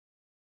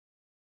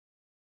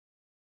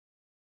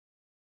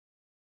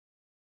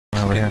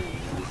over here.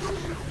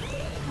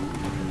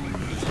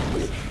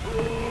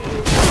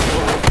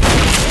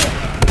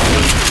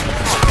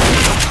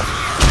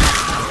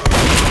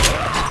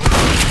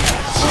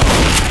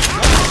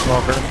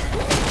 Smoker.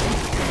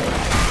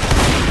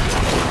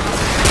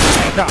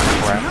 God,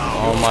 crap.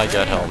 Oh my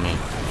god, help me.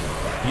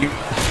 You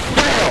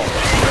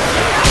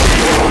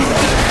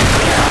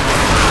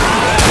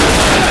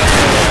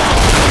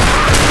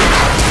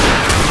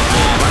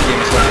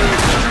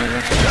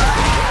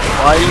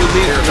Why are you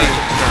leaving me?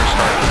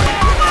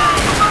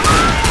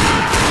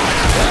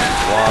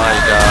 Why,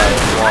 guys?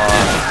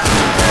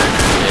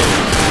 Why?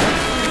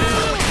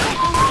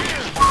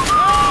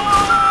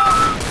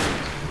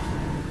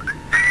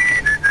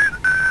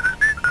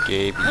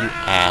 Gabe, you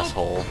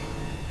asshole.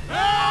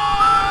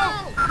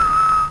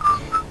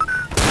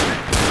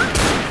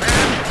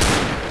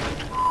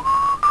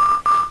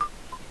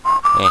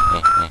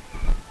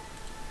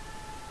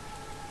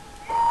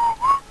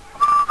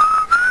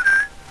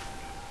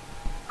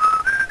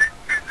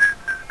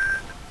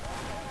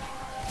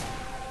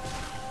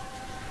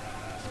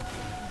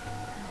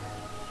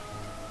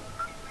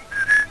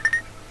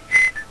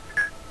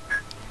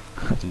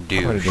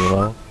 Douche.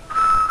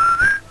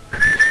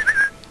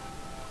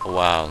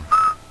 Wow.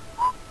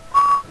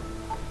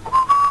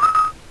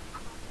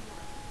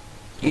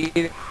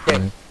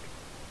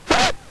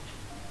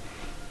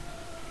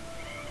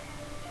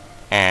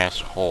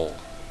 Asshole.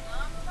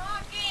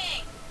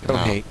 don't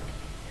hate.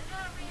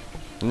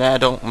 Nah,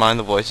 don't mind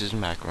the voices in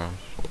the background.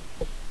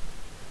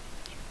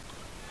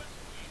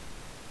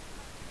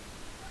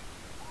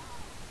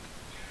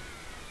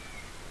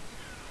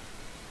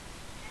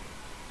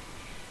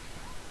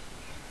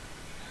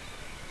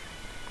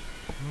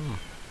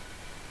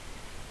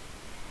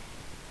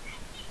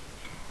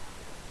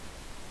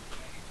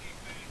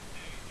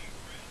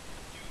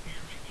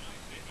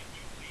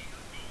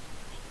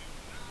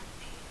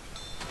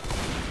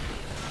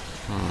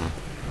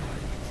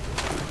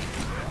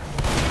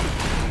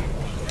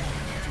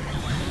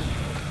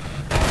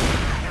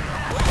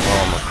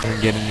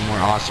 Couldn't get any more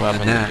awesome What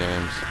than happened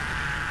that.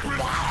 to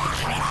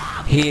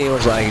James? He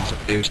was lagging, so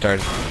he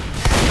started.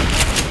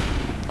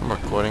 I'm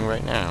recording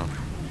right now.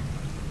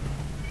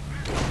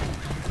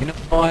 You know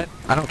what?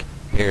 I don't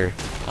care.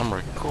 I'm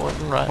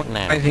recording right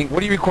now. I think.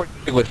 What are you recording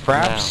with?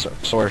 Fraps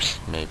or Source?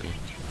 Maybe.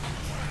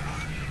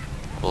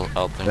 Well,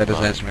 I'll think That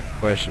doesn't about answer my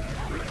question. it.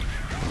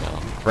 No,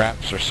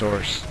 Fraps or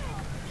Source?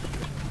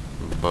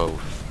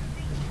 both.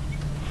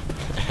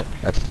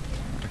 That's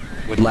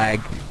would lag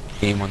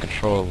game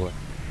uncontrollably.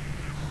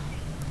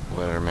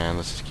 Whatever, man.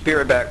 Let's just keep. Be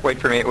right back. Wait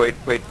for me. Wait.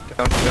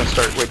 Don't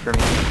start. Wait for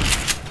me.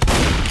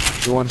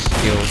 Who wants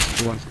skills?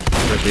 Who wants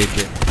first aid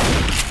kit?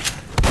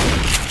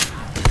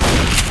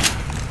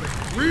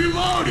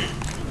 Reloading!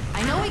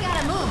 I know we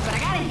gotta move, but I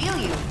gotta heal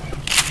you.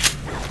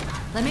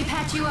 Let me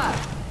patch you up.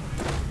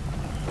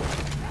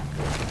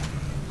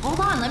 Hold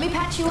on, let me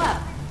patch you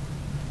up.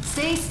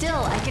 Stay still,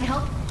 I can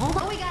help. Hold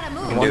on, we gotta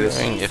move. I'm wondering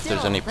Stay if there's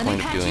still. any Let me point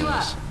of patch doing you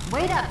up. this.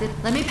 Wait up,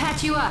 let me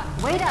patch you up.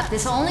 Wait up,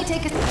 this will only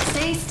take a...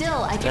 Stay still,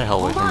 I the can... hell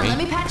away Hold from on, me. let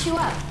me patch you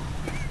up.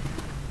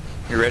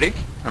 You ready?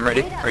 I'm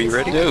ready. Wait up, Are you this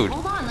ready? only- Dude.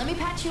 Hold on, let me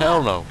patch you Hell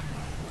up. no.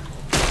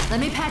 Let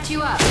me patch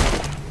you up.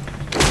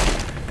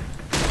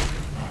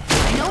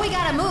 I know we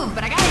gotta move,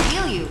 but I gotta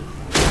heal you.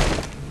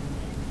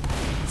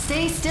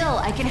 Stay still,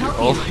 I can help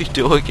you. Only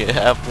doing it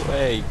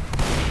halfway.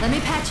 Let me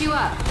patch you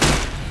up.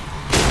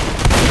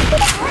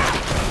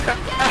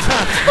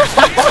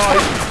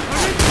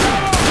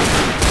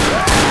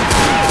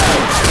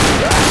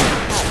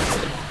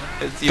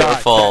 It's your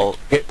God, fault.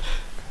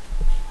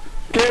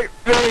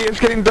 It's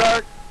getting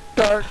dark.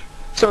 Dark.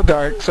 So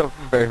dark. So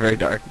very, very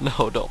dark.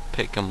 No, don't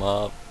pick him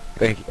up.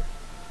 Thank you.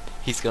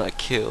 He's gonna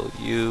kill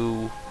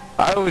you.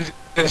 I was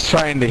just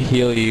trying to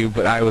heal you,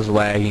 but I was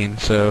lagging,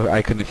 so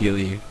I couldn't heal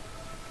you.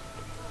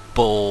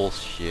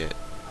 Bullshit.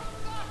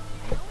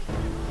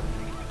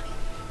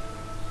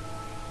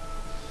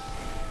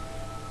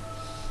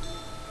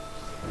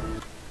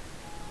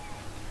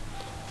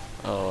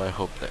 Oh, I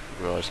hope that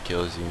garage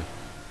kills you.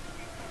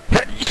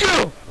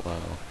 You! Wow.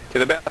 To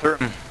the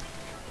bathroom.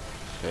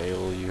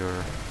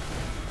 Failure.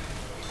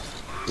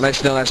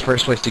 Let's know that's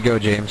first place to go,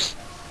 James.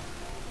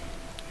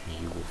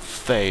 You will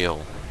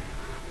fail.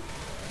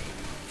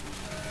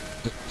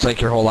 It's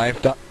like your whole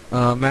life,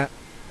 Matt.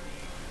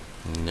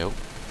 Nope.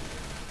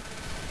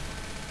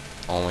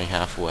 Only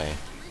halfway.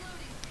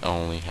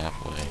 Only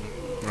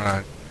halfway.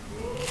 Right.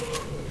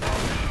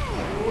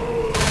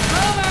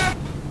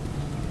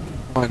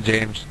 Come on,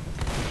 James.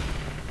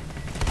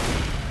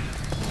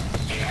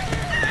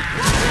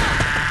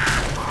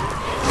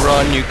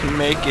 Run, you can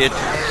make it.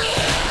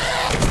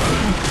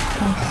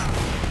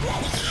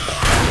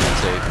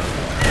 Save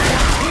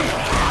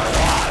me.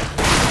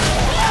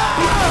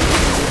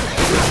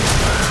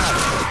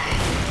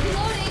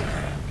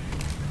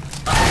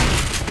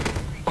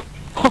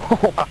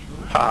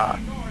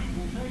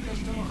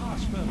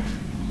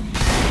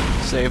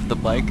 Save the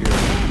biker.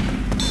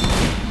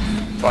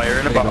 Fire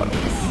in a bottle.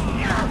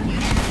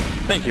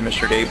 Thank you,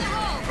 Mr. Gabe.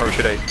 Or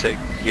should I say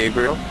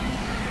Gabriel?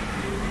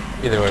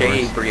 Either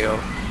way, Gabriel.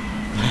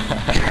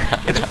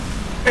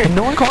 And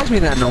no one calls me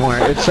that no more.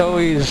 It's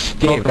always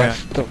Gabe. Okay.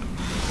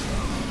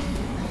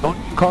 No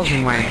one calls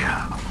me my...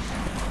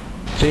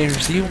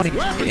 James, do you want to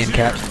get in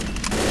caps?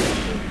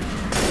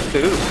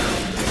 Ooh.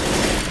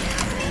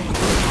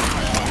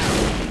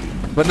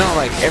 But no,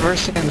 like, ever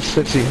since,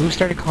 let's see, who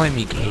started calling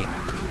me Gabe?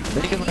 I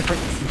think it was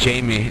like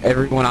Jamie.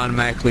 Everyone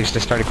automatically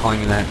just started calling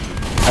me that.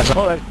 I was like,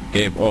 oh, that's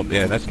Gabe. Oh,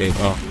 yeah, that's Gabe.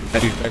 Oh,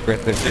 that dude's back right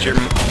there. Does your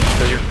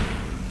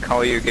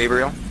call you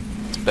Gabriel?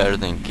 It's better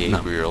than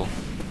Gabriel.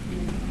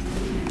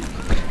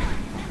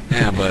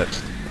 Yeah, but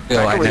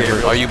still, I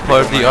never... Are you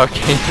part of the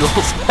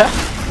Archangels?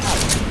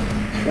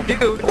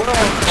 Dude, whoa,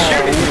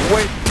 Oh,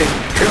 way to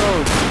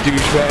go,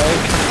 douchebag.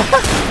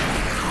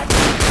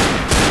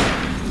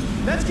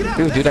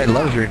 Dude, I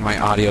love hearing my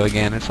audio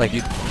again. It's like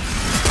you...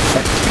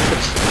 That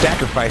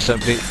sacrifice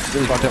update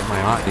really fucked up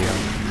my audio.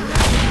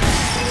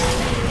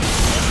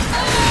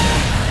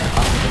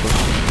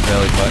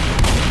 Belly button.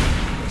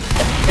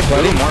 Hey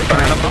buddy, more can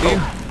I fun. help you?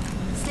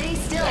 Stay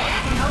still, I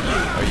can help you.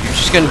 Are you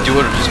just gonna do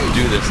it or just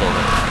do this all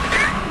day?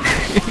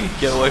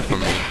 Get away from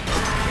me.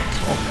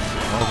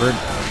 Over.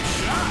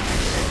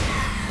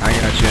 I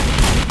got you.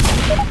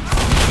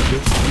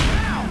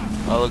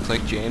 Oh, looks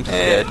like James is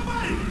dead.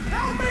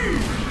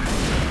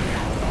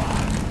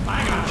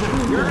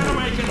 You're gonna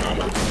make it.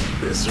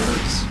 This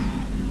hurts.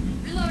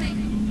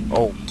 Reloading.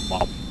 Oh,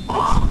 wow.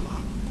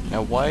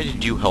 Now, why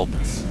did you help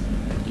us?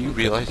 You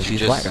realize you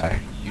He's a black just guy.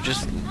 you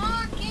just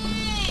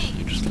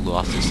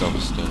lost your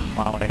self-esteem.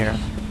 I want to hear.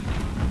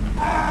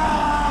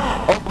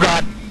 Oh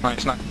god.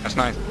 Nice, nice, that's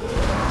nice.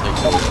 Take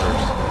some first.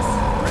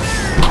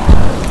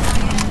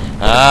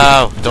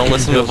 Oh, don't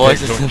listen to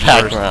voices in the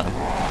background.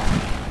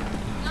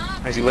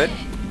 Is he lit?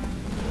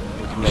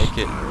 We can make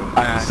it.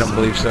 I don't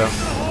believe so.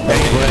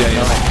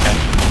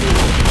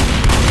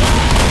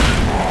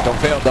 Don't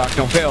fail, Doc.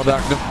 Don't fail,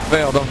 Doc. Don't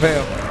fail. Don't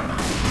fail. Do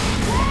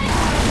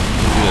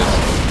this.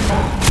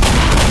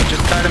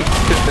 Just cut him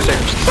to the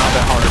stairs. It's not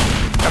that hard.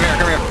 Come here,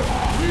 come here.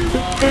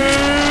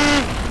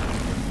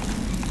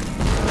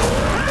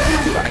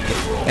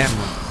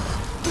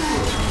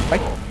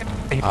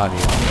 Audio.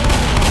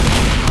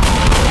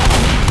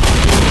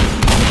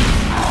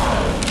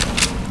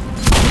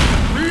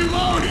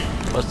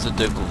 What's the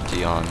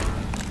difficulty on?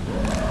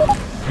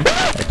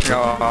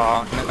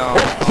 Oh, no.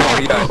 Oh,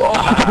 he died.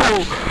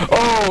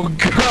 Oh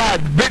god!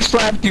 Bitch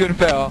slapped you and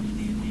fell.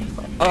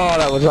 Oh,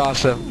 that was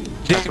awesome.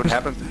 That's what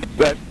happens.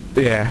 That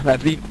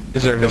you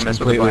deserve this Don't mess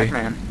with a completely. black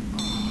man.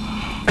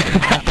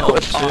 That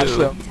was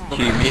awesome.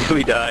 He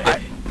immediately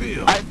died.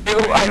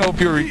 I hope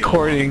you're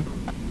recording.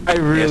 I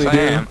really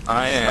Yes, do.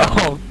 I am.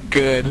 Oh,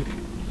 good.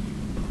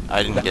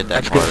 I didn't get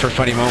that That's part. good for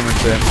funny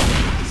moments then.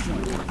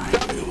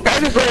 I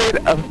just laid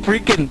a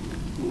freaking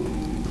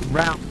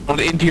round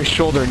into your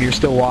shoulder and you're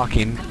still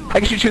walking. I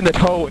can shoot you in the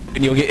toe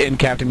and you'll get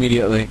in-capped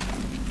immediately.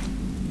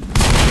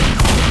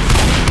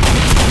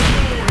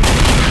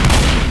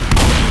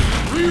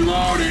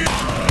 Reloading.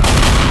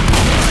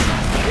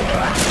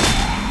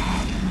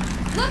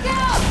 Look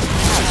out!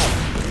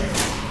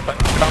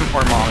 Come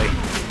or Molly.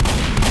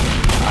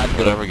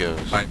 Whatever goes.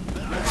 Fine.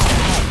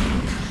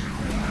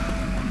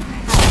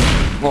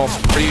 Well,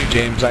 for you,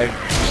 James, I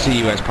see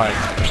you as Pike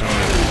personally.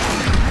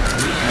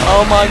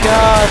 Oh my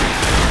god!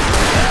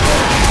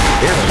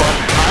 Here, bud.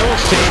 I will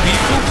save you.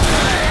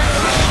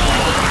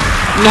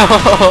 No!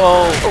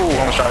 Oh,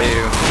 almost shot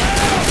you.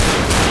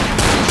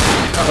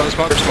 Oh,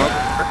 smoke, smoke.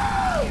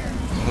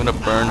 I'm gonna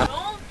burn.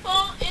 Don't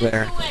fall into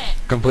There. it.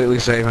 Completely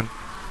saving.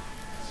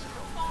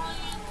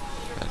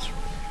 That's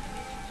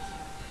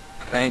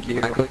Thank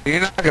you.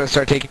 You're not gonna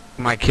start taking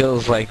my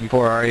kills like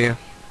before, are you?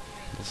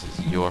 this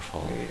is your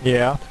fault.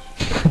 Yeah.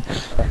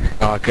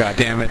 Oh, god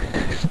damn it.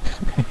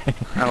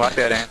 I like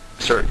that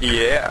answer.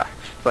 Yeah.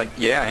 Like,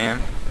 yeah, I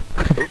am.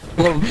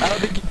 Well, I don't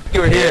think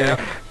you were here.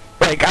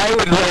 Like, I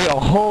would lay a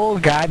whole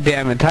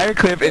goddamn entire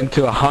clip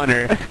into a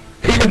hunter.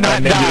 He would not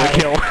And then do die. a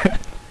kill.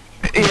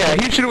 Yeah,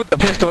 he should have with the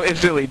pistol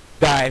instantly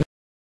died.